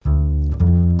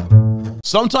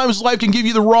Sometimes life can give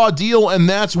you the raw deal, and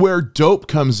that's where Dope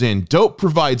comes in. Dope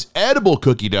provides edible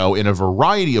cookie dough in a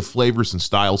variety of flavors and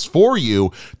styles for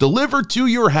you, delivered to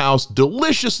your house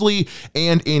deliciously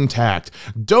and intact.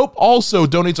 Dope also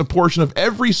donates a portion of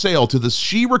every sale to the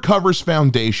She Recovers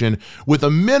Foundation with a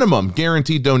minimum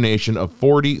guaranteed donation of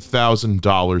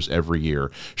 $40,000 every year.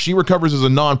 She Recovers is a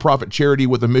nonprofit charity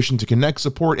with a mission to connect,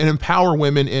 support, and empower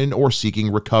women in or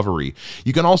seeking recovery.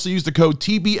 You can also use the code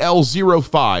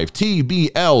TBL05,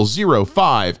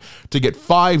 TBL05 to get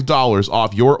 $5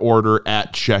 off your order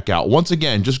at checkout. Once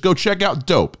again, just go check out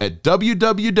Dope at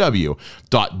www.dope.com.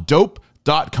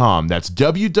 That's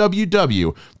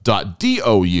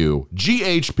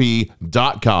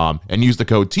www.doughp.com and use the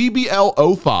code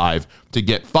TBL05 to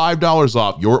get $5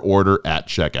 off your order at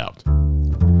checkout.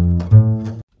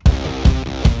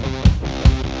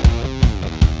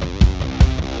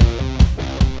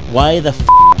 Why the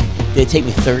did it take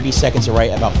me 30 seconds to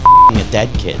write about a dead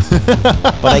kid?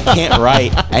 But I can't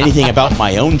write anything about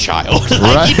my own child.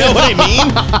 Right. You know what I mean?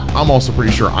 I'm also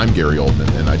pretty sure I'm Gary Oldman,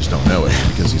 and I just don't know it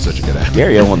because he's such a good actor.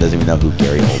 Gary Oldman doesn't even know who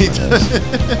Gary Oldman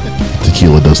is.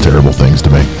 Tequila does terrible things to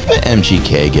me.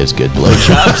 MGK gives good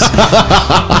blowjobs.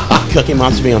 Cookie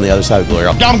Monster being on the other side of the glory.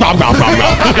 Hey.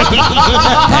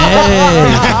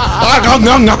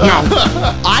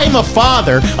 I'm a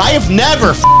father. I have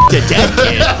never a dead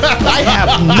kid. I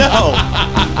have no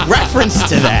reference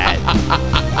to that.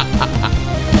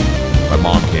 My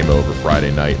mom came over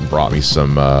Friday night and brought me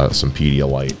some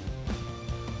Pedialyte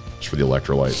just for the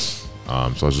electrolytes. So I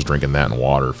was just drinking that and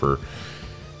water for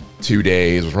 2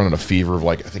 days. I was running a fever of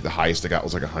I think the highest I got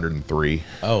was 103.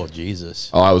 Oh, Jesus.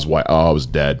 Oh, I was white. Oh, I was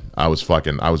dead. I was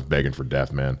begging for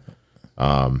death, man.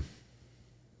 So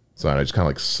I just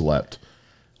kind of slept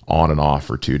on and off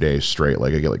for 2 days straight.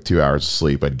 I get 2 hours of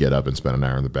sleep. I'd get up and spend an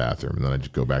hour in the bathroom, and then I'd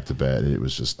just go back to bed. And it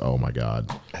was just, oh my God.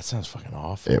 That sounds fucking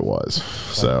awful. It was.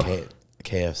 So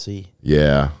KFC.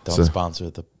 Yeah. Don't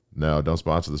sponsor the. No, don't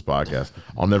sponsor this podcast.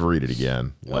 I'll never eat it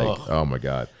again. Oh my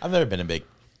God. I've never been a big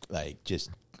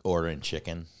just ordering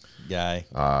chicken guy.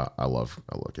 I love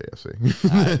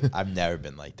KFC. I've never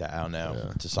been like that. I don't know.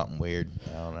 Yeah. It's just something weird.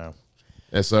 I don't know.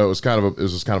 And so it was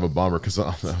just kind of a bummer because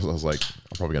I was like,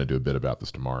 I'm probably gonna do a bit about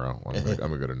this tomorrow. I'm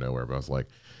gonna go to nowhere, but I was like,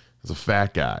 as a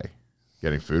fat guy,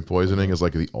 getting food poisoning is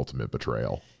the ultimate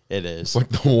betrayal. It is.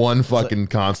 It's the one fucking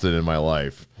constant in my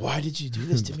life. Why did you do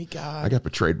this to me, God? I got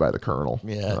betrayed by the Colonel.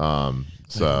 Yeah.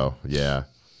 So yeah.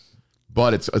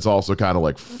 But it's also kind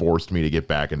of forced me to get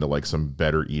back into some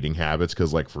better eating habits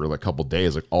because for a couple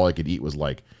days all I could eat was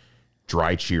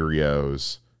dry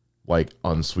Cheerios,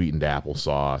 unsweetened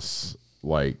applesauce,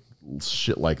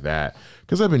 shit like that.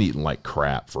 Because I've been eating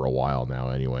crap for a while now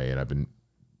anyway, and I've been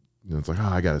it's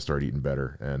I got to start eating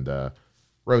better. And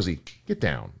Rosie, get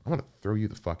down! I'm gonna throw you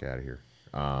the fuck out of here.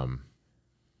 Yeah,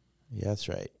 that's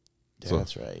right. Yeah,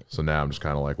 that's right. So now I'm just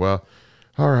kind of well.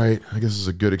 All right, I guess this is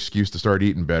a good excuse to start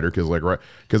eating better because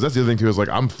that's the other thing too is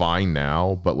I'm fine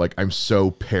now, but I'm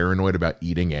so paranoid about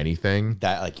eating anything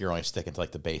that you're only sticking to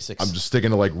the basics. I'm just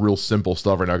sticking to real simple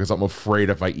stuff right now because I'm afraid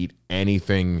if I eat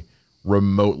anything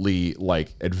remotely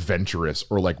adventurous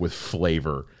or with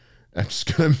flavor, it's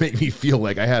just gonna make me feel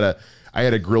I had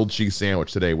a grilled cheese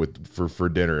sandwich today for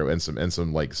dinner and some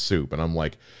soup, and I'm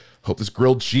hope this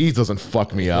grilled cheese doesn't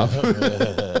fuck me up.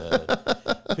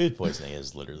 Food poisoning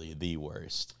is literally the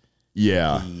worst.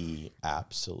 Yeah. The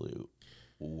absolute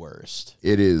worst.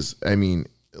 It is. I mean,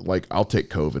 I'll take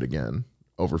COVID again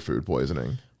over food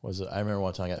poisoning. I remember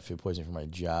one time I got food poisoning for my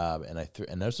job, and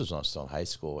and this was when I was still in high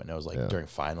school, and it was during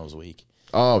finals week.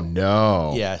 Oh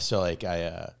no. Yeah, so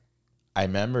I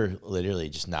remember literally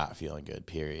just not feeling good,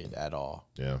 period, at all.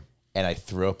 Yeah. And I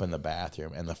threw up in the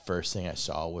bathroom, and the first thing I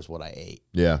saw was what I ate.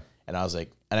 Yeah. And I was and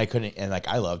I couldn't, and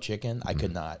I love chicken. I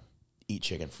could not eat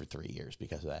chicken for 3 years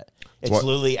because of that. It's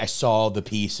literally, I saw the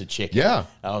piece of chicken. Yeah.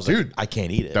 I was dude, I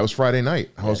can't eat it. That was Friday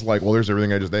night. I was well, there's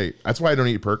everything I just ate. That's why I don't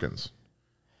eat Perkins.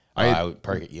 You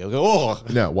go, oh.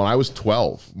 No, when I was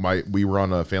 12, we were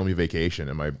on a family vacation,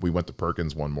 and we went to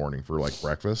Perkins one morning for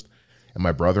breakfast, and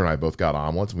my brother and I both got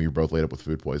omelets, and we were both laid up with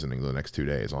food poisoning the next 2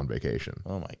 days on vacation.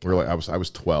 Oh my God. We were I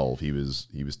was 12, he was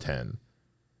 10,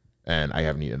 and I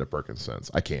haven't eaten a Perkins since.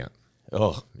 I can't.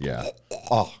 Oh yeah.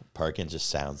 Oh, Perkins just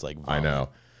sounds like vomit. I know.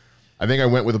 I think I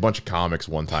went with a bunch of comics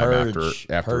one time after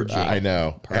purging. I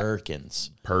know Perkins.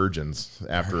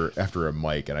 After a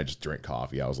mic, and I just drank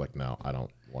coffee. I was like, no, I don't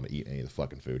want to eat any of the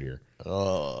fucking food here.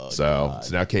 Oh, so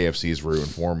now KFC is ruined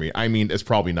for me. I mean, it's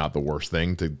probably not the worst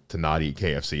thing to not eat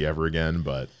KFC ever again,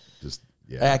 but just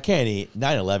yeah. I can't eat.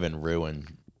 9/11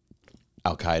 ruined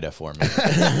Al Qaeda for me.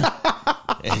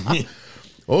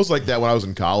 Well, it was like that when I was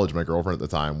in college. My girlfriend at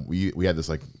the time, we had this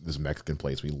Mexican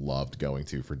place we loved going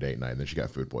to for date night, and then she got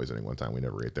food poisoning one time. We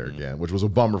never ate there again, which was a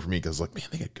bummer for me because like, man,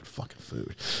 they got good fucking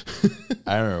food.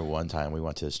 I remember one time we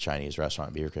went to this Chinese restaurant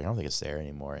in Beaver Creek. I don't think it's there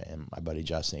anymore. And my buddy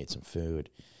Justin ate some food.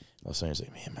 All of a sudden he's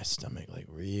like, man, my stomach like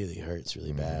really hurts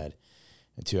really bad.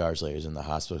 And 2 hours later he's in the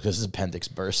hospital because his appendix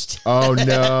burst. Oh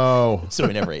no! So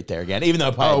we never ate there again, even though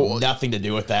it probably had nothing to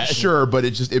do with that. Sure, but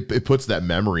it just it puts that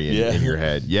memory in your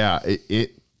head. Yeah,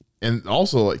 it and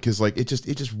also because like it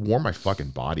just wore my fucking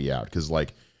body out because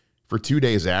like for 2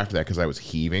 days after that because I was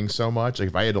heaving so much, like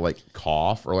if I had to like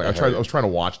cough or like I was trying to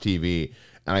watch TV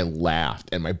and I laughed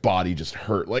and my body just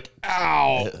hurt like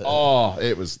ow.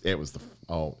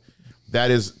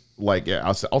 That is like,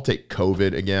 yeah, I'll take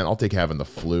COVID again. I'll take having the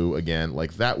flu again.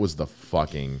 Like that was the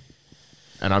fucking,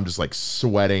 and I'm just like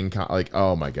sweating, like,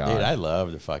 oh my God. Dude, I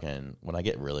love the fucking, when I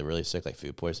get really, really sick, like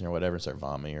food poisoning or whatever, and start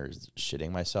vomiting or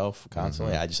shitting myself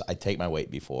constantly, I take my weight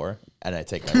before and I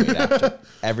take my weight after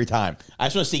every time. I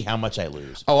just want to see how much I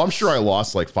lose. Oh, I'm sure I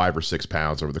lost like 5 or 6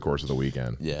 pounds over the course of the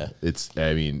weekend. Yeah.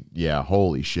 Yeah,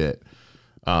 holy shit.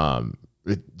 Man,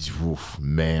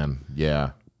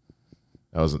 yeah.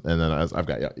 And then I've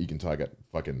got, you can tell I got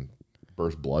fucking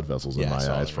burst blood vessels in my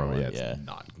eyes from it. Yeah,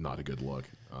 it's not a good look.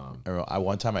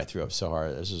 One time I threw up so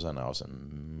hard. This was when I was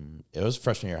it was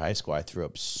freshman year of high school. I threw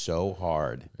up so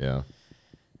hard. Yeah.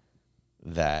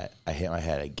 That I hit my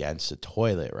head against the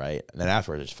toilet, right? And then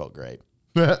afterwards, I just felt great.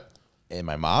 And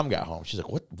my mom got home. She's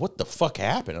like, what the fuck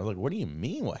happened? I was like, what do you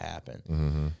mean what happened?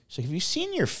 Mm-hmm. She's like, have you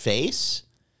seen your face?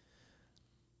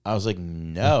 I was like,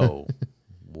 no.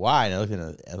 Why? And I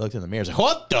looked in the mirror. I was like,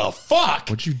 what the fuck?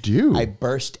 What'd you do? I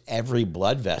burst every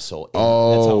blood vessel. That's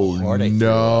how hard I threw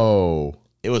up.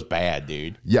 It was bad,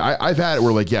 dude. Yeah, I've had it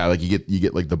where like, yeah, like you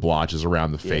get like the blotches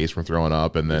around the face from throwing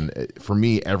up. And then for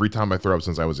me, every time I throw up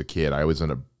since I was a kid, I always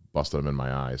end up busting them in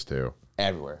my eyes too.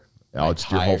 Everywhere. Oh,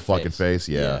 just your whole fucking face.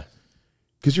 Yeah.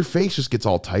 Because your face just gets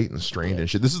all tight and strained and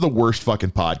shit. This is the worst fucking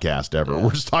podcast ever. Yeah.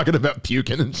 We're just talking about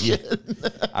puking and shit.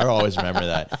 I always remember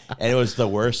that. And it was the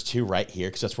worst, too, right here,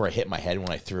 because that's where I hit my head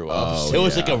when I threw up. So it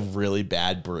was like a really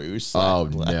bad bruise. Oh,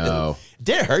 no. It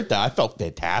didn't hurt, though. I felt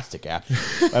fantastic.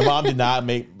 My mom did not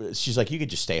she's like, you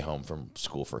could just stay home from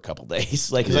school for a couple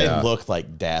days. Like, because I looked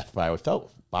like death, but I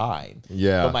felt fine.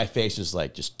 Yeah. But my face was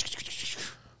like just...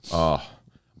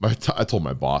 I told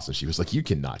my boss, and she was like, you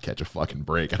cannot catch a fucking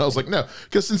break. And I was like, no,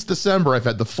 because since December, I've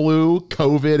had the flu,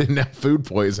 COVID, and now food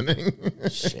poisoning.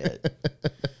 Shit.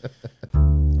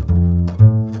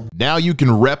 Now you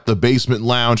can rep the Basement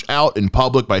Lounge out in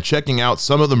public by checking out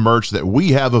some of the merch that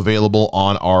we have available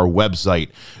on our website.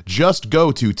 Just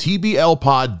go to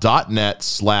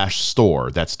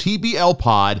tblpod.net/store. That's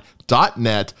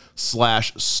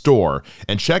tblpod.net/store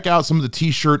and check out some of the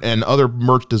t-shirt and other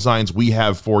merch designs we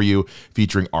have for you,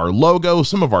 featuring our logo,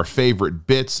 some of our favorite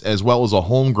bits, as well as a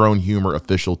Homegrown Humor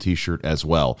official t-shirt as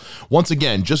well. Once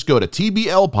again, just go to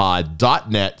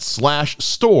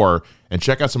tblpod.net/store and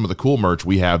check out some of the cool merch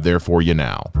we have there for you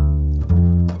now.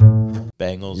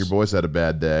 Bengals. Your boys had a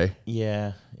bad day.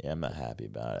 Yeah, I'm not happy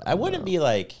about it. I wouldn't be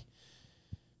like,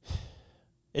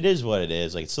 it is what it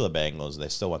is. Like, it's still the Bengals. They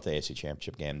still want the AFC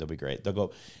Championship game. They'll be great. They'll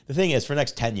go. The thing is, for the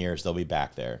next 10 years, they'll be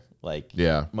back there. Like,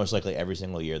 most likely every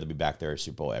single year, they'll be back there at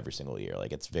Super Bowl every single year.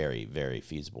 Like, it's very, very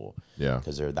feasible. Yeah.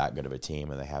 Because they're that good of a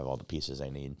team and they have all the pieces they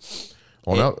need.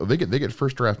 Well, now they get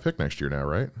first draft pick next year now,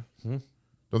 right?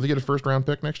 Don't they get a first round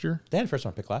pick next year? They had a first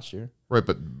round pick last year. Right,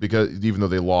 but because even though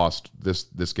they lost this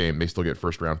game, they still get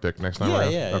first round pick next time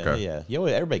around? Yeah. Well,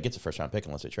 everybody gets a first round pick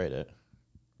unless they trade it.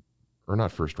 Or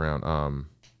not first round. Don't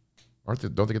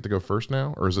they get to go first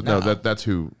now? Or is it no, that's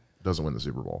who doesn't win the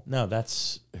Super Bowl? No,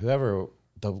 that's whoever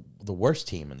the worst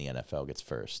team in the NFL gets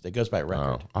first. It goes by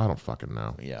record. I don't fucking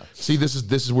know. Yeah. See, this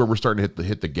is where we're starting to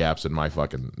hit the gaps in my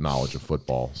fucking knowledge of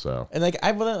football. So and like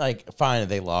I wouldn't like fine if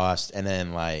they lost, and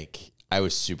then like I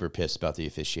was super pissed about the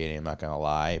officiating. I'm not gonna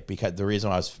lie, because the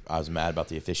reason I was mad about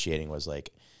the officiating was like,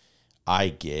 I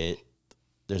get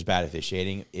there's bad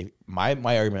officiating. My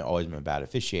argument always been bad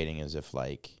officiating is if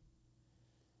like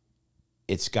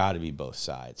it's got to be both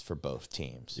sides for both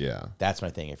teams. Yeah, that's my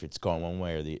thing. If it's going one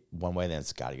way, then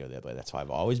it's got to go the other way. That's how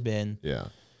I've always been. Yeah,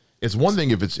 it's one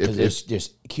thing if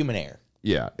there's human error.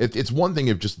 Yeah, it's one thing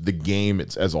if just the game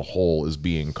as a whole is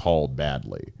being called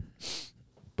badly.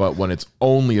 But when it's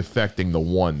only affecting the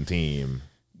one team,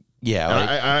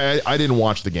 I didn't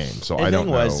watch the game, so I don't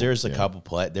know. There's a couple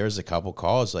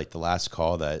calls, like the last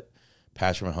call that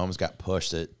Patrick Mahomes got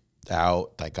pushed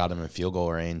out that got him in field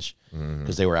goal range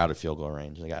because they were out of field goal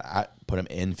range. They put him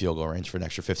in field goal range for an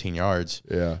extra 15 yards.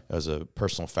 Yeah, it was a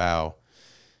personal foul.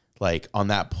 like on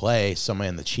that play, somebody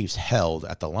in the Chiefs held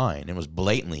at the line. It was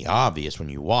blatantly obvious when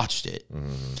you watched it,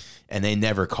 and they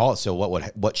never called it. So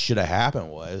what should have happened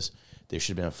was there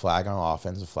should have been a flag on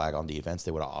offense, a flag on defense.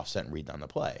 They would have offset and redone the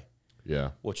play.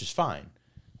 Yeah. Which is fine,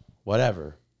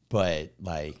 whatever. But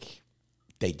like,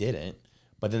 they didn't.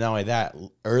 But then not only that,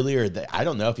 earlier, I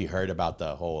don't know if you heard about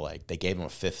the whole, like, they gave him a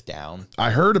 5th down. I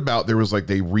heard about there was like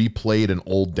they replayed an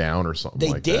old down or something They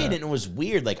like did, that. and it was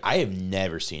weird. Like, I have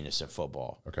never seen this in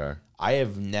football. Okay. I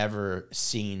have never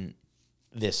seen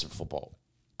this in football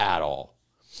at all.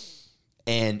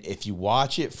 And if you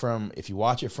watch it from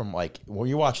like, when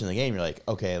you're watching the game, you're like,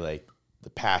 okay, like,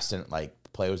 the pass didn't, like, the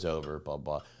play was over, blah,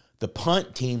 blah. The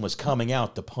punt team was coming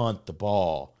out to punt the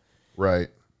ball. Right.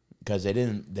 Because they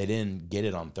didn't get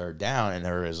it on 3rd down, and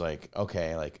there was like,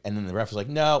 okay, like, and then the ref was like,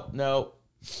 no,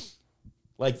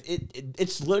 like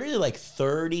it's literally like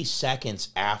 30 seconds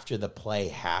after the play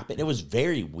happened. It was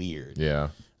very weird. Yeah.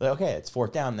 Like, okay, it's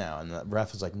 4th down now, and the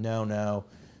ref was like, no,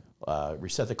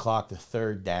 reset the clock to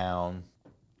 3rd down.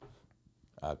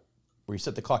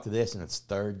 Reset the clock to this, and it's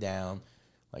 3rd down.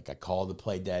 Like, I called the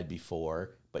play dead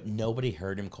before. But nobody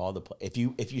heard him call the play. If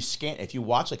you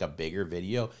watch like a bigger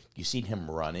video, you see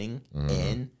him running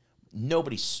in. None of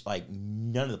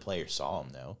the players saw him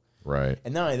though. Right.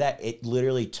 And not only that, it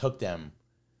literally took them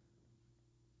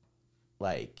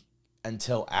like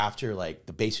until after like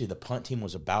basically the punt team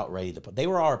was about ready to put.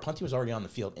 Punt team was already on the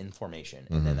field in formation,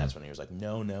 and then that's when he was like,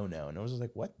 no, and it was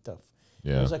like, what the?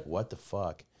 Yeah. It was like, what the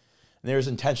fuck? And there was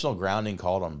intentional grounding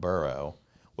called on Burrow,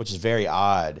 which is very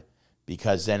odd.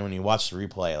 Because then when you watch the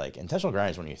replay, like, intentional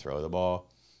grounding is when you throw the ball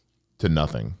To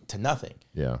nothing.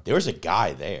 Yeah. There was a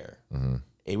guy there.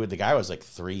 The guy was like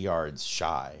 3 yards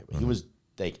shy. He was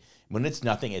like, when it's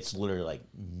nothing, it's literally like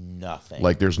nothing.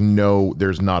 Like there's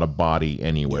not a body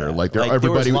anywhere. Yeah. Like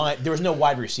everybody. There was no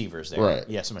wide receivers there. Right.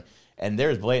 Yeah. And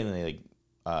there's blatantly like,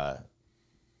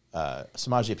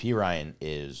 Samaje Perine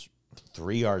is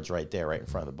 3 yards right there, right in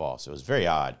front of the ball. So it was very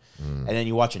odd. And then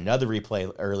you watch another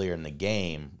replay earlier in the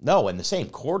game. No, in the same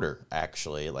quarter,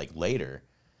 actually, like later.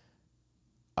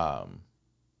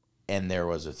 And there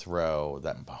was a throw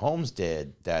that Mahomes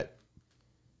did that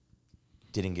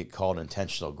didn't get called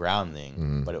intentional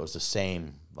grounding, but it was the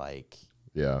same, like...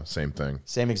 Yeah, same thing.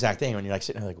 Same exact thing. When you're like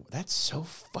sitting there like, that's so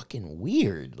fucking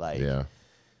weird. Like, yeah.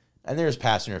 And there's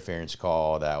pass interference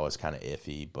call that was kind of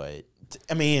iffy, but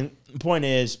I mean, the point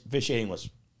is, officiating was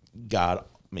god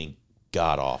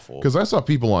awful. Because I saw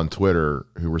people on Twitter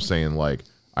who were saying like,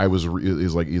 he's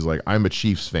like, I'm a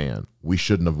Chiefs fan. We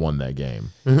shouldn't have won that game.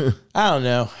 I don't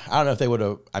know if they would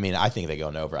have. I mean, I think they go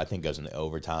in over. I think it goes into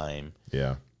overtime.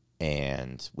 Yeah.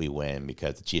 And we win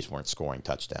because the Chiefs weren't scoring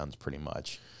touchdowns pretty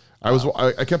much.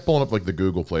 I kept pulling up like the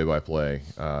Google play-by-play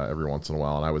every once in a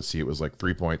while, and I would see it was like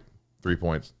 3 points.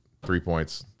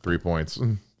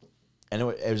 And it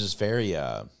was just very,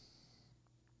 it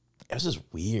was just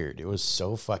weird. It was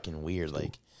so fucking weird.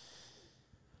 Like,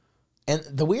 and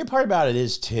the weird part about it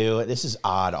is too, this is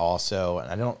odd also, and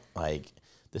I don't like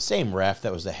the same ref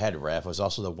that was the head ref was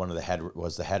also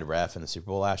the head ref in the Super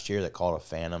Bowl last year that called a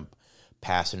phantom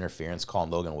pass interference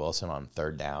calling Logan Wilson on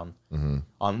 3rd down.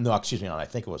 On I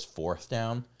think it was 4th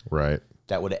down. Right.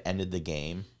 That would have ended the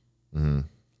game.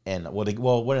 And wouldn't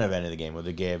have ended the game. Would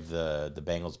have gave the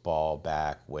Bengals ball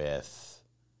back with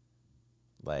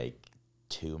like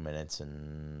 2 minutes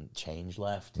and change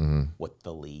left with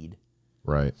the lead.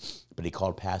 Right. But he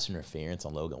called pass interference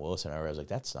on Logan Wilson. I was like,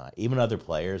 that's not. Even other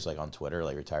players like on Twitter,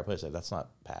 like retired players, like that's not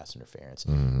pass interference.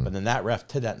 But then that ref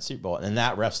did that in Super Bowl, and then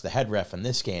that ref's the head ref in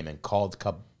this game and called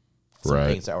some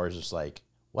things that were just like,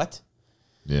 what?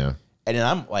 Yeah. And then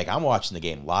I'm watching the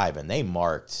game live, and they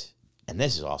marked. And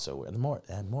this is also weird. The more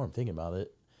I'm thinking about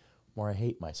it, the more I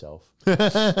hate myself.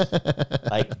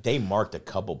 Like, they marked a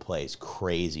couple plays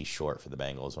crazy short for the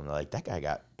Bengals when they're like, that guy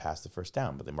got past the 1st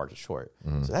down, but they marked it short.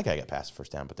 So that guy got past the 1st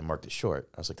down, but they marked it short.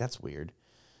 I was like, that's weird.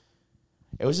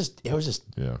 It was just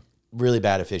really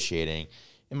bad officiating.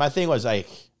 And my thing was like,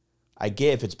 I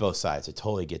get if it's both sides. I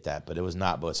totally get that, but it was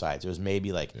not both sides. It was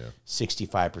maybe like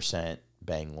 65%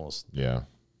 Bengals. Yeah.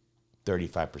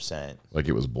 35%. Like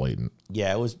it was blatant.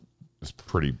 Yeah, it was. It's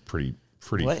pretty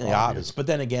Blatantly obvious. But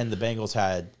then again, the Bengals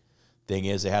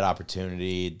they had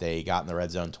opportunity. They got in the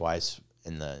red zone twice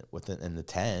in the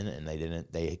 10, and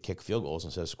they kicked field goals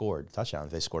instead of scored touchdowns.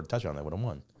 If they scored a touchdown, they would have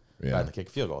won. Yeah. By the kick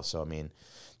field goal. So I mean,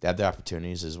 they had the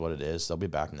opportunities is what it is. They'll be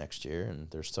back next year, and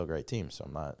they're still a great team. So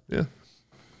I'm not. Yeah.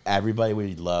 Everybody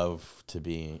would love to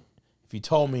be. If you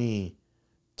told me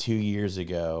 2 years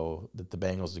ago that the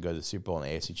Bengals would go to the Super Bowl in the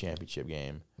AFC Championship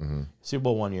game, Super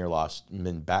Bowl 1 year lost, and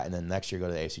then next year go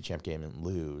to the AFC Championship game and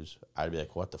lose, I'd be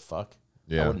like, what the fuck?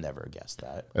 Yeah. I would never have guessed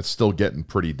that. That's still getting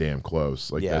pretty damn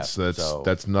close. Like Yeah,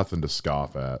 that's nothing to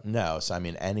scoff at. No, so I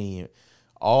mean,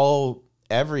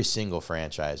 every single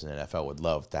franchise in the NFL would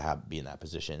love to be in that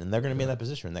position, and they're going to be in that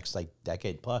position for the next like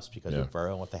decade plus because of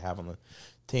Burrow and what they have on the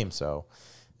team. So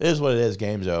it is what it is.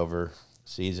 Game's over.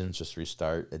 Seasons just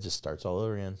restart. It just starts all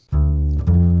over again.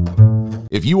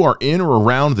 If you are in or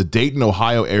around the Dayton,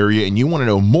 Ohio area and you want to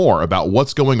know more about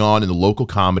what's going on in the local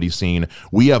comedy scene,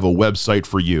 we have a website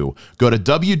for you. Go to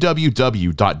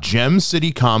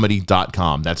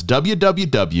www.gemcitycomedy.com. That's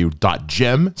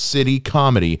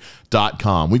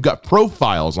www.gemcitycomedy.com. We've got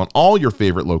profiles on all your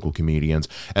favorite local comedians,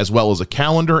 as well as a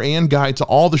calendar and guide to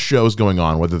all the shows going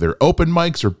on, whether they're open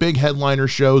mics or big headliner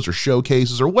shows or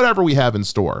showcases or whatever we have in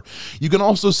store. You can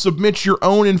also submit your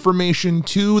own information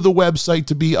to the website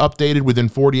to be updated within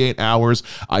 48 hours.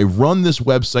 I run this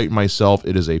website myself.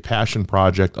 It is a passion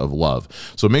project of love.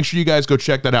 So make sure you guys go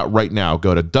check that out right now.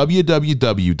 Go to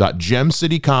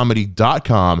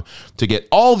www.gemcitycomedy.com to get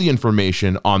all the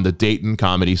information on the Dayton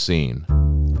comedy scene.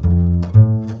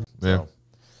 Yeah.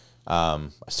 I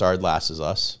started Last of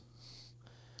Us.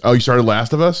 Oh, you started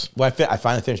Last of Us? Well, I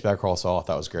finally finished Better Call Saul. I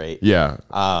thought it was great. Yeah.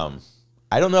 I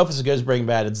don't know if it's as good as Breaking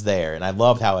Bad. It's there, and I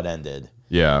loved how it ended.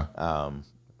 Yeah.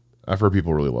 I've heard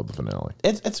people really love the finale.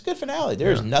 It's a good finale.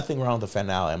 There's nothing wrong with the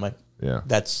finale. I'm like,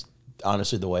 that's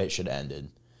honestly the way it should have ended.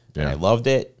 And I loved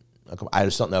it. I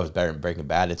just don't know if it's better than Breaking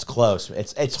Bad. It's close.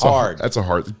 It's hard. That's a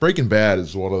hard. Breaking Bad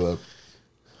is one of the.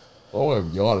 Oh,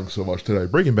 I'm yawning so much today.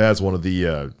 Breaking Bad is one of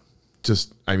the.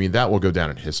 That will go down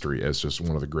in history as just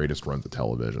one of the greatest runs of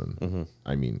television. Mm-hmm.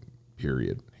 I mean,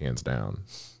 period, hands down.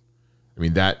 I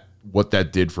mean what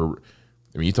that did for.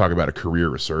 I mean, you talk about a career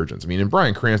resurgence. I mean, and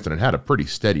Bryan Cranston had a pretty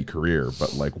steady career,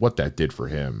 but like what that did for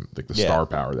him, like the star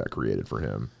power that created for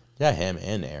him. Yeah, him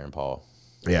and Aaron Paul.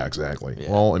 Yeah, exactly.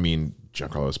 Yeah. Well, I mean,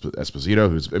 Giancarlo Esposito,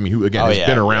 who again has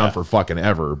been around for fucking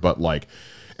ever, but like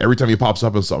every time he pops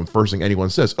up in something, first thing anyone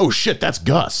says, "Oh shit, that's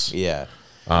Gus." Yeah.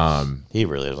 He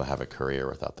really doesn't have a career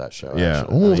without that show. Yeah.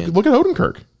 Oh, look at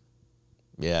Odenkirk.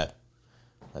 Yeah,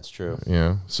 that's true.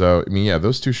 Yeah. So I mean, yeah,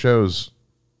 those two shows.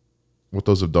 What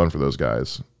those have done for those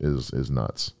guys is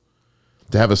nuts.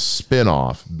 To have a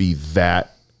spin-off be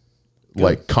that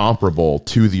like comparable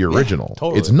to the original.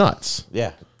 Totally. It's nuts.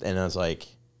 Yeah. And I was like,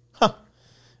 it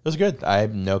was good. I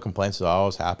have no complaints at all. I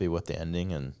was happy with the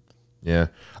ending and yeah.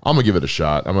 I'm gonna give it a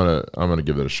shot. I'm gonna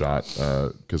give it a shot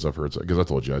because I've heard because I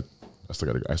told you I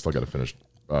still gotta finish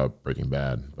Breaking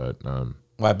Bad. But well,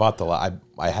 I bought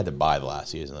I had to buy the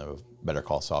last season of Better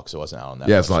Call Saul because it wasn't out on that.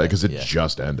 Yeah, it's not because it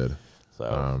just ended.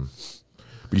 So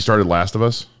but you started Last of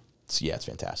Us? It's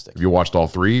fantastic. Have you watched all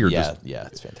three? Or yeah,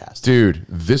 it's fantastic. Dude,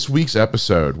 this week's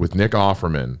episode with Nick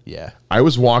Offerman. Yeah. I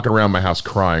was walking around my house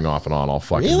crying off and on all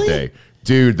fucking day.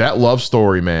 Dude, that love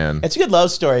story, man. It's a good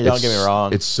love story, don't get me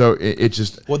wrong. It's so, it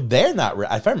just... Well, they're not...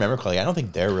 if I remember correctly, I don't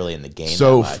think they're really in the game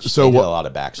so, that much. So they what, do a lot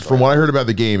of backstory. From what I heard about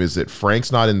the game is that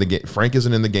Frank's not in the game. Frank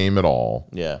isn't in the game at all.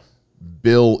 Yeah.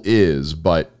 Bill is,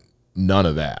 but none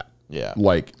of that. Yeah.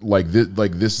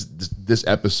 This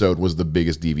episode was the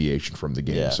biggest deviation from the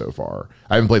game so far.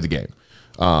 I haven't played the game.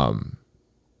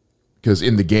 Because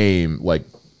in the game, like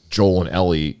Joel and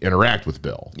Ellie interact with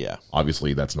Bill. Yeah.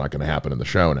 Obviously that's not going to happen in the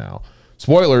show now.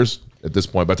 Spoilers at this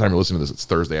point. By the time you're listening to this, it's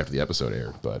Thursday after the episode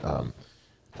aired. But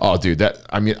oh dude,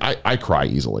 I cry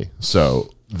easily.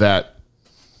 So that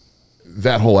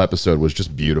whole episode was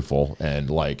just beautiful and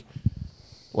like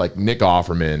Nick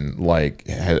Offerman,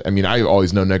 I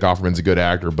always know Nick Offerman's a good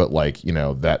actor, but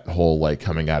that whole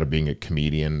coming out of being a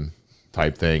comedian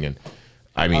type thing. And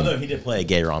I mean, although he did play a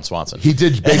gay Ron Swanson. He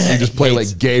did basically just play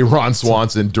like gay Ron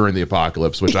Swanson during the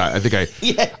apocalypse, which I think I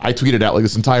tweeted out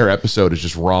this entire episode is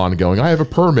just Ron going, I have a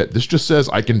permit. This just says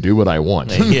I can do what I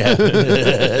want. Yeah,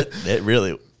 it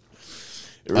really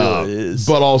is.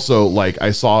 But also,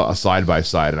 I saw a side by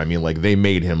side, and I mean, they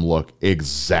made him look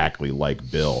exactly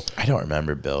like Bill. I don't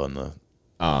remember Bill in the.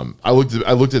 I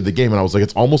looked at the game, and I was like,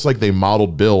 it's almost like they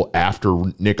modeled Bill after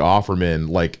Nick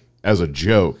Offerman, as a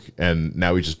joke, and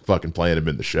now he's just fucking playing him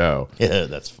in the show. Yeah,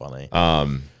 that's funny.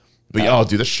 But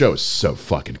dude, this show is so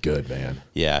fucking good, man.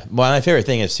 Yeah. Well, my favorite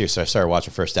thing is, so I started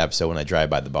watching the first episode when I drive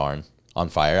by the barn on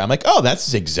fire. I'm like, oh,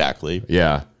 that's exactly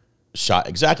shot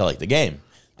exactly like the game.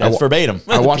 That's verbatim.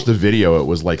 I watched the video. It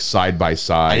was side by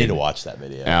side. I need to watch that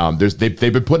video. They've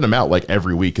been putting them out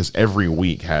every week because every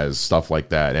week has stuff like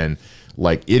that, and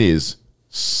it is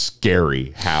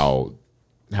scary how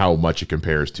much it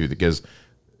compares to because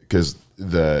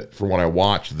from what I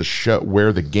watched, the show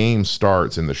where the game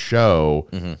starts in the show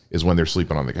is when they're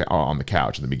sleeping on the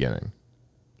couch in the beginning.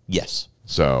 Yes.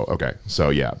 So okay, so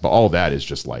yeah, but all that is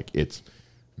just it's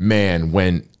man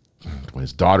when when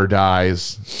his daughter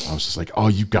dies, I was just like, oh,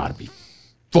 you gotta be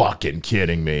fucking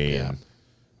kidding me. Yeah.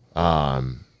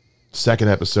 And second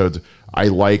episode, I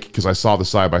like, because I saw the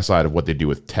side-by-side of what they do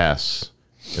with Tess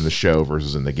in the show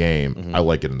versus in the game. I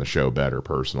like it in the show better,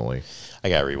 personally. I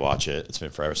gotta rewatch it. It's been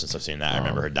forever since I've seen that. I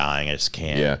remember her dying. I just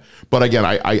can't. Yeah. But again,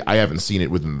 I haven't seen it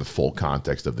within the full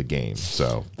context of the game,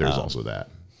 so there's also that.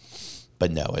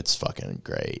 But no, it's fucking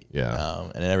great. Yeah.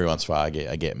 And then every once in a while,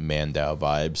 I get Mando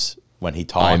vibes when he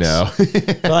talks. I know.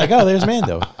 They're like, oh, there's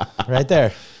Mando right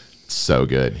there. So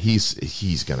good.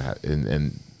 He's gonna have,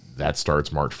 and that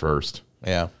starts March 1st.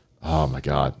 Yeah. Oh my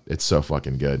god, it's so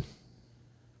fucking good.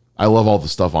 I love all the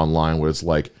stuff online where it's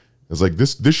like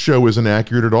this show isn't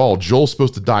accurate at all. Joel's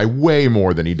supposed to die way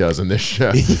more than he does in this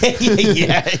show.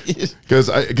 Yeah. Because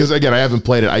again, I haven't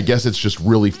played it. I guess it's just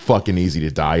really fucking easy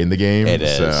to die in the game. It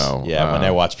is. So, Yeah. When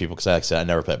I watch people, because like I said, I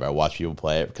never played, but I watch people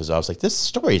play it because I was like, this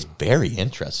story is very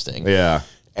interesting. Yeah.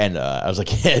 And I was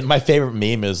like, my favorite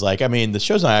meme is like, I mean, the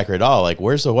show's not accurate at all. Like,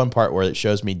 where's the one part where it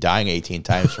shows me dying 18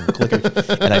 times from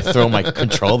clickers and I throw my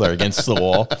controller against the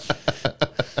wall?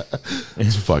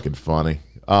 It's fucking funny.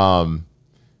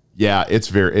 Yeah,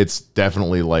 it's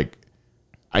definitely like,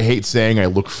 I hate saying I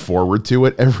look forward to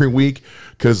it every week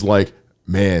because like,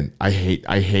 man, I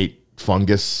hate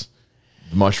fungus,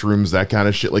 mushrooms, that kind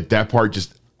of shit. Like that part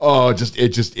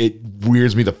it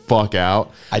weirds me the fuck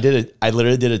out. I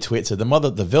literally did a tweet. Said the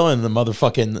villain, the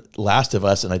motherfucking Last of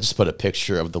Us, and I just put a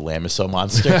picture of the Lamisil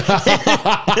monster.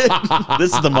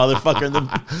 This is the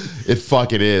motherfucker. It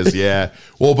fucking is, yeah.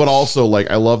 Well, but also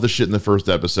like I love the shit in the first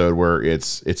episode where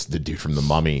it's the dude from The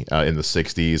Mummy in the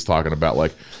 '60s talking about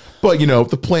like, but you know, if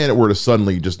the planet were to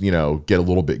suddenly just get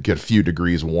a few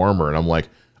degrees warmer, and I'm like,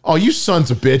 oh, you sons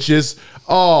of bitches.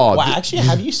 Oh, well, actually,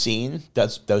 have you seen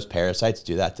those parasites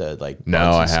do that to like? No,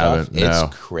 bugs and I haven't. Stuff? No.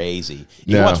 It's crazy.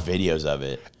 You No. can watch videos of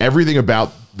it. Everything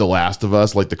about The Last of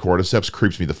Us, like the cordyceps,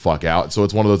 creeps me the fuck out. So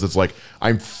it's one of those that's like,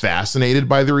 I'm fascinated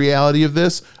by the reality of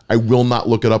this. I will not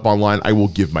look it up online. I will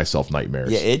give myself nightmares.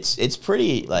 Yeah, it's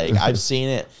pretty. Like I've seen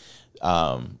it.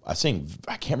 I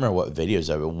can't remember what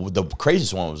videos of it. The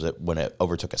craziest one was when it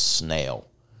overtook a snail.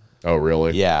 Oh,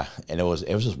 really? Yeah, and it was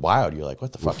just wild. You're like,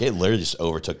 what the fuck? It literally just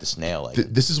overtook the snail. Like,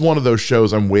 This is one of those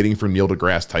shows I'm waiting for Neil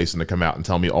deGrasse Tyson to come out and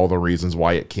tell me all the reasons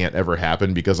why it can't ever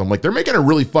happen, because I'm like, they're making a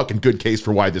really fucking good case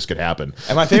for why this could happen.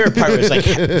 and my favorite part was like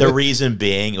the reason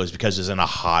being it was because it was in a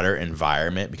hotter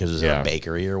environment because it was in Yeah. a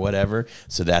bakery or whatever.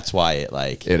 So that's why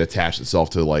It attached itself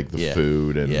to like the Yeah.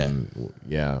 food and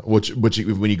which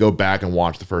when you go back and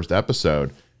watch the first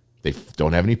episode, they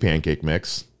don't have any pancake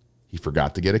mix. He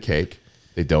forgot to get a cake.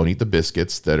 They don't eat the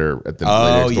biscuits that are at the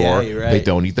next door. You're right. They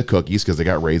don't eat the cookies because they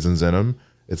got raisins in them.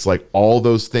 It's like all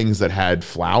those things that had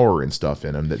flour and stuff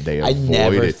in them that they I avoided.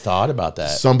 never thought about that.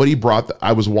 Somebody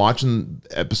I was watching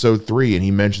episode 3 and he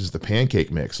mentions the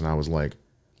pancake mix and I was like,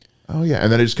 oh yeah.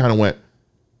 And then I just kind of went,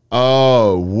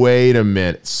 oh, wait a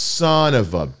minute. Son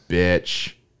of a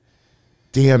bitch.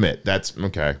 Damn it. That's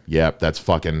okay. Yep.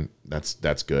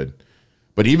 That's good.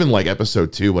 But even like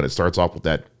episode 2, when it starts off with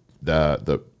that,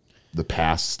 the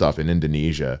past stuff in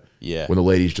Indonesia. Yeah. When the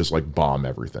ladies just like bomb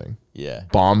everything. Yeah,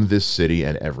 Bomb this city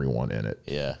and everyone in it.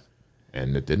 yeah.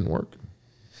 And it didn't work.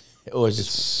 It was It's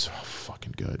so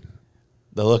fucking good.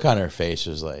 the look on her face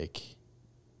was like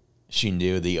she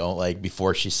knew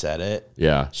before she said it.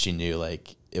 Yeah. She knew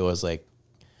like it was like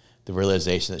the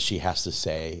realization that she has to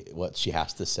say what she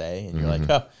has to say, and you're like,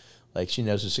 oh, like she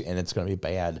knows this, and it's gonna be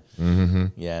bad. Mm-hmm.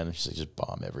 Yeah, and she's like, just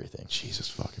bomb everything. Jesus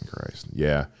fucking Christ.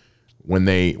 Yeah. When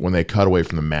they cut away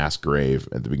from the mass grave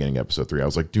at the beginning of episode 3, I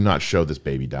was like, do not show this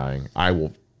baby dying. I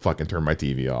will fucking turn my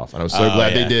TV off. And I was so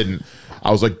glad they didn't.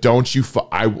 I was like, don't you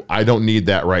I don't need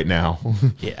that right now.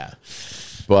 Yeah.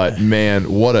 But man,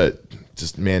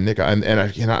 Nick, and I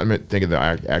cannot think of the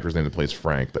actor's name that plays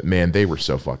Frank, but man, they were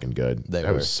so fucking good.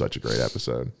 That was such a great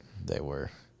episode. They were.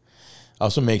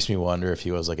 Also makes me wonder if he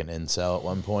was like an incel at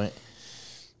one point.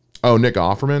 Oh, Nick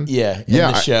Offerman? Yeah, in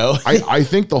the show. I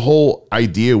think the whole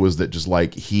idea was that just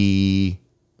like he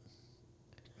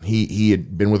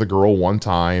had been with a girl one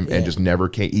time and just never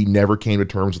came to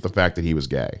terms with the fact that he was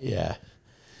gay. Yeah.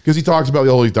 Because he talks about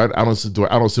the whole, I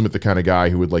don't assume it's the kind of guy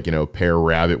who would like, pair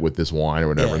rabbit with this wine or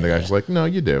whatever. Yeah, and the guy's like, no,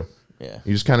 you do. Yeah.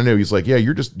 He just kind of knew. He's like, yeah,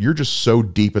 you're just so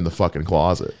deep in the fucking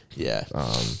closet. Yeah.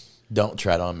 Don't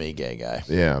tread on me, gay guy.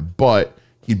 Yeah. But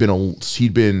he'd been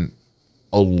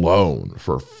alone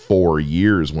for 4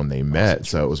 years when they met.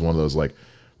 So it was one of those like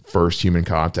first human he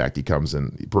comes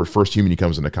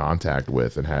into contact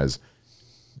with and has,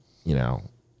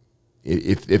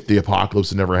 if the apocalypse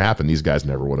had never happened, these guys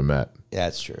never would have met. Yeah,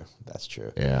 that's true. That's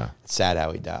true. Yeah. It's sad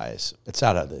how he dies. It's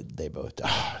sad how they both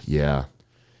die. Yeah.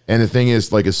 And the thing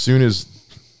is, like, as soon as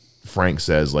Frank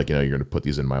says, like, you're gonna put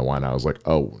these in my wine, I was like,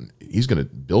 oh,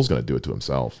 Bill's gonna do it to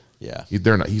himself. Yeah.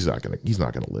 He's not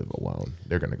gonna live alone.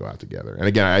 They're gonna go out together. And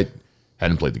again, I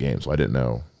hadn't played the game, so I didn't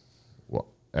know. Well,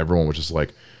 everyone was just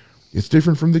like, it's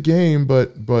different from the game,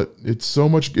 but it's so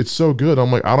good.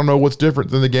 I'm like, I don't know what's different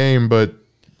than the game, but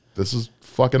this is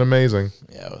fucking amazing.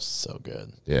 Yeah, it was so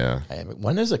good. Yeah.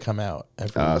 When does it come out?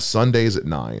 Sundays at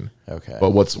 9. Okay. But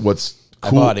what's cool,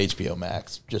 I bought HBO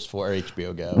Max just for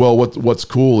HBO Go. Well, what's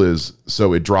cool is,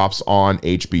 so it drops on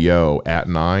HBO at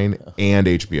 9 and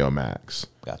HBO Max.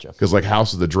 Gotcha. Because like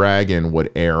House of the Dragon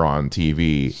would air on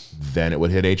TV, then it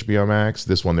would hit HBO Max.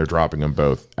 This one, they're dropping them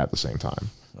both at the same time.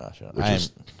 Gotcha. Which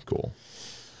is cool.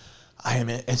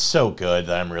 It's so good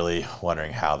that I'm really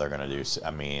wondering how they're going to do. I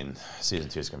mean, season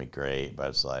 2 is going to be great, but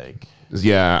it's like...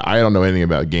 Yeah, I don't know anything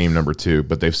about game number 2,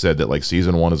 but they've said that like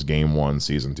season 1 is game 1,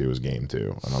 season 2 is game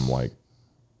 2. And I'm like,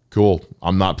 cool.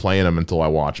 I'm not playing them until I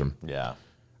watch them. Yeah.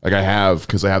 Like I have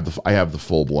the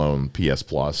full blown PS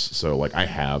Plus, so like I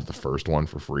have the first one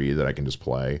for free that I can just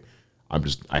play.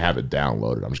 I have it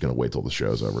downloaded. I'm just gonna wait till the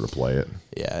show's over to play it.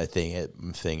 Yeah, I think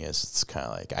the thing is, it's kind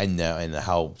of like, I know, and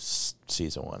how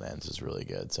season 1 ends is really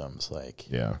good. So I'm just like,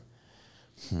 yeah.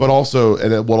 But also,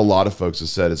 and what a lot of folks have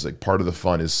said is like part of the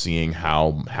fun is seeing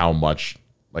how much,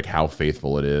 like how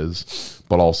faithful it is,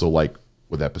 but also like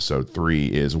with episode 3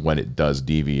 is when it does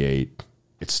deviate,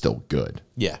 it's still good.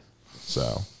 Yeah.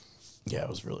 So. Yeah, it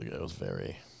was really good. It was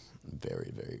very,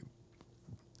 very, very,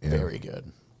 very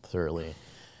good.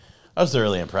 I was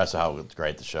thoroughly impressed with how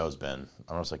great the show's been.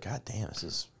 I was like, God damn, this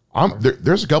is...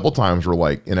 There's a couple times where,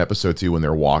 like, in episode 2, when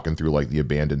they're walking through, like, the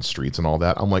abandoned streets and all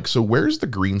that, I'm like, so where's the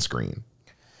green screen?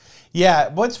 Yeah,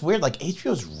 what's weird, like,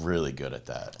 HBO's really good at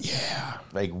that. Yeah.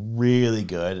 Like, really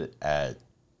good at...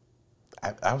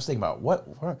 I was thinking about, what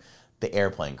the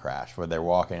airplane crash, where they're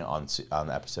walking on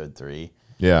episode 3.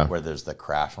 Yeah. Where there's the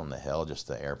crash on the hill, just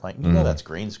the airplane. You know that's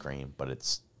green screen, but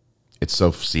it's so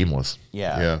seamless.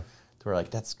 Yeah. Yeah. We're like,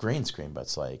 that's green screen, but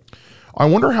it's like... I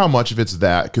wonder how much of it's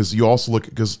that, because you also look,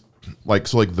 because like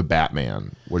the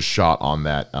Batman was shot on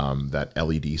that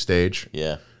LED stage.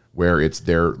 Yeah. Where it's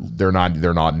they're not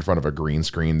in front of a green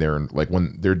screen. They're like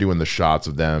when they're doing the shots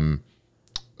of them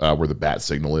where the bat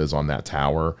signal is on that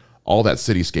tower. All that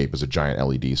cityscape is a giant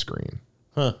LED screen.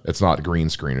 Huh. It's not green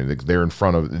screen. They're in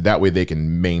front of that way. They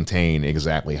can maintain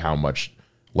exactly how much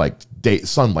like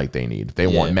sunlight they need. If they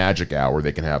want magic hour,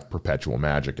 they can have perpetual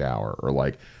magic hour. Or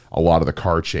like a lot of the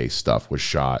car chase stuff was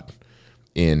shot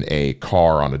in a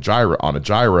car on a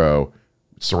gyro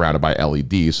surrounded by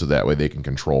LEDs, so that way they can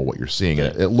control what you're seeing.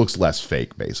 And it looks less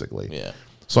fake, basically. Yeah.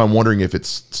 So I'm wondering if it's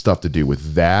stuff to do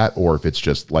with that, or if it's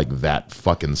just like that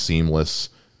fucking seamless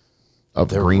of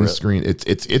green screen.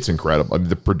 It's incredible. I mean,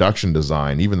 the production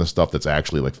design, even the stuff that's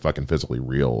actually like fucking physically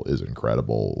real, is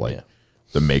incredible. Like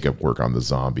the makeup work on the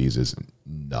zombies is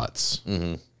nuts.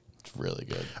 Mm-hmm. It's really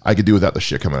good. I could do without the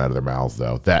shit coming out of their mouths,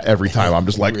 though. That every time I'm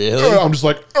just like, really? I'm just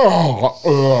like,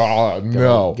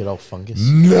 no. Get all fungus.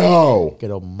 No.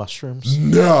 Get all mushrooms.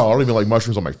 No. I don't even like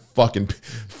mushrooms on my fucking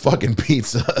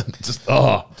pizza. Just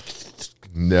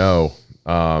no.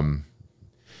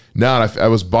 No, and I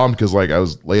was bummed because like I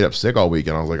was laid up sick all week,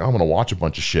 and I was like, I'm gonna watch a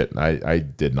bunch of shit, and I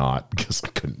did not, because I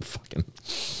couldn't fucking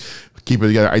keep it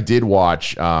together. I did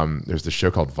watch. There's this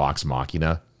show called Vox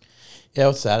Machina. Yeah,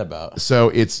 what's that about? So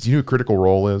do you know who Critical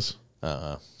Role is?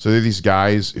 So they're these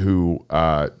guys who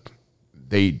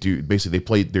they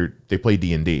play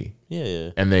D&D. Yeah.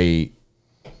 And they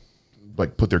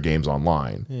like put their games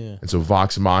online. Yeah. And so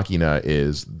Vox Machina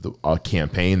is a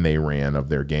campaign they ran of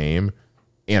their game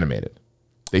animated.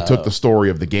 They took the story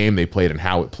of the game they played and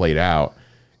how it played out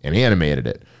and animated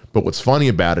it. But what's funny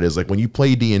about it is like when you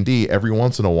play D&D, every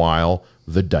once in a while,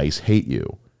 the dice hate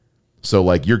you. So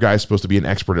like your guy's supposed to be an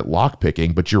expert at lock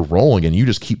picking, but you're rolling and you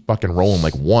just keep fucking rolling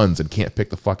like ones and can't pick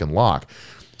the fucking lock.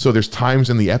 So there's times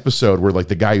in the episode where like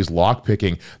the guy who's lock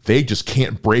picking, they just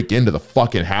can't break into the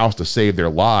fucking house to save their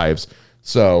lives.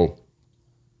 So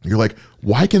you're like,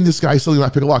 why can this guy still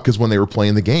not pick a lock? Because when they were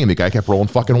playing the game, the guy kept rolling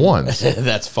fucking ones.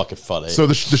 That's fucking funny. So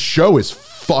the show is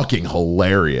fucking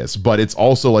hilarious, but it's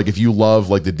also like if you love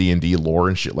like the D&D lore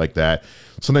and shit like that,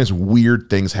 sometimes weird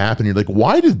things happen. You're like,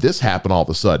 why did this happen all of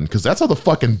a sudden? Because that's how the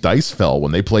fucking dice fell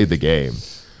when they played the game.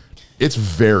 It's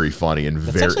very funny and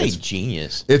it's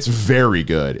genius. It's very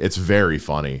good. It's very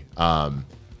funny. And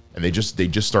they just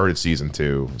started season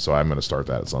 2, so I'm gonna start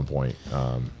that at some point.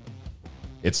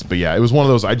 But yeah, it was one of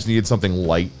those. I just needed something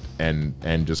light and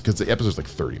just because the episode's like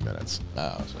 30 minutes.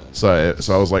 Oh, so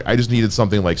I was like, I just needed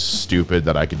something like stupid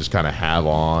that I could just kind of have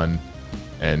on,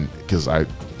 and because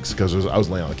because I was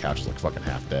laying on the couch, like fucking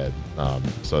half dead.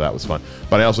 So that was fun.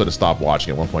 But I also had to stop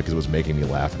watching at one point because it was making me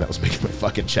laugh, and that was making my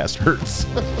fucking chest hurt.